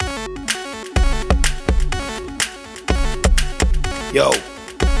Yo,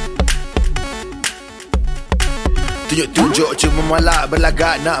 tunjuk-tunjuk, cuba memalak,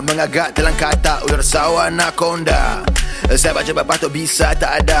 berlagak, nak mengagak, telan, katak, ular, sawa, anakonda. Saya baca patuk, bisa,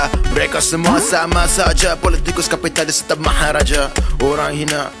 tak ada. Mereka semua sama saja, politikus, kapitalis, serta maharaja. Orang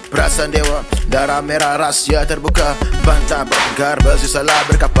hina, perasan, dewa. Darah merah, rahsia terbuka. Bantah, bertengkar, besi salah,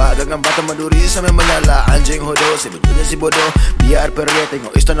 berkapa dengan batu menduri sambil menyala. Anjing hodoh, sebetulnya si bodoh. Biar pergi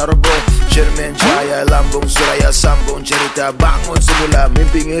tengok istana roboh. Cermin cahaya, lambung suraya, sambung cerita. Bangun semula,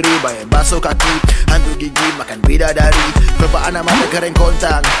 mimpi ngeri, bayang basuh kaki. Hantu gigi, makan bidadari. Kelopak anak mata kering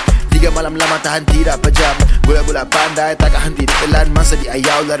kontang. 3 malam lama tahan tidak pejam. Gula-gula pandai takkan henti ditelan. Masa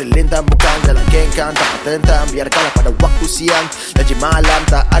diayau lari lintang bukan jalan kengkang. Tak tentang biar kalah pada waktu siang. Janji malam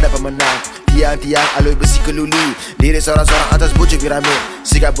tak ada pemenang. Tiang-tiang aloi besi keluli. Diri seorang-seorang atas bucik piramid.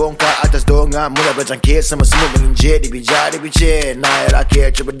 Sikap bongkar atas dongam. Mula berjangkit semut-semut menginjit. Dibijak dibicit. Naik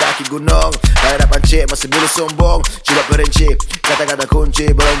rakit cuba daki gunung. Tak ada pancit masih bila sombong. Cuba perinci kata-kata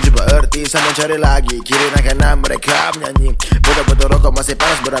kunci. Belum jumpa erti sambil cari lagi. Kiri dan kanan mereka menyanyi. Betul-betul rokok masih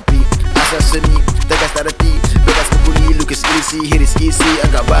panas berapi. Asal seni tegas tak reti. Bebas pukuli lukis isi hiris isi.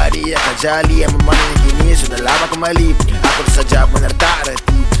 Anggap badi akan jali. Yang memandang kini sudah lama kembali. Aku saja menyerta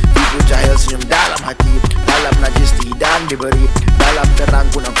reti. Ibu jahil senyum dalam hati. Dalam najis tidak diberi. Dalam terang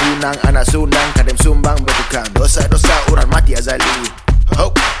kunang-kunang. Anak sunang kadem sumbang bertukang. Dosa-dosa urat mati azali.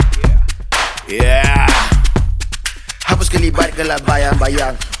 Hope. Yeah. Hapus kelibat gelap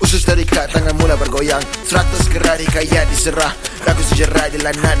bayang-bayang. Usus terikat tangan mula bergoyang. 100 kerat hikayat diserah. Ragu sejarah di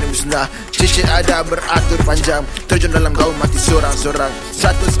lanat dan musnah. Cicit ada beratur panjang. Terjun dalam gaung mati sorang-sorang.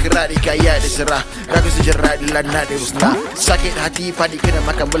 100 kerat hikayat diserah. Ragu sejarah di lanat dan musnah. Sakit hati padi kena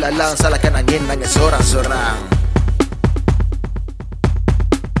makan belalang. Salahkan angin nangis sorang-sorang.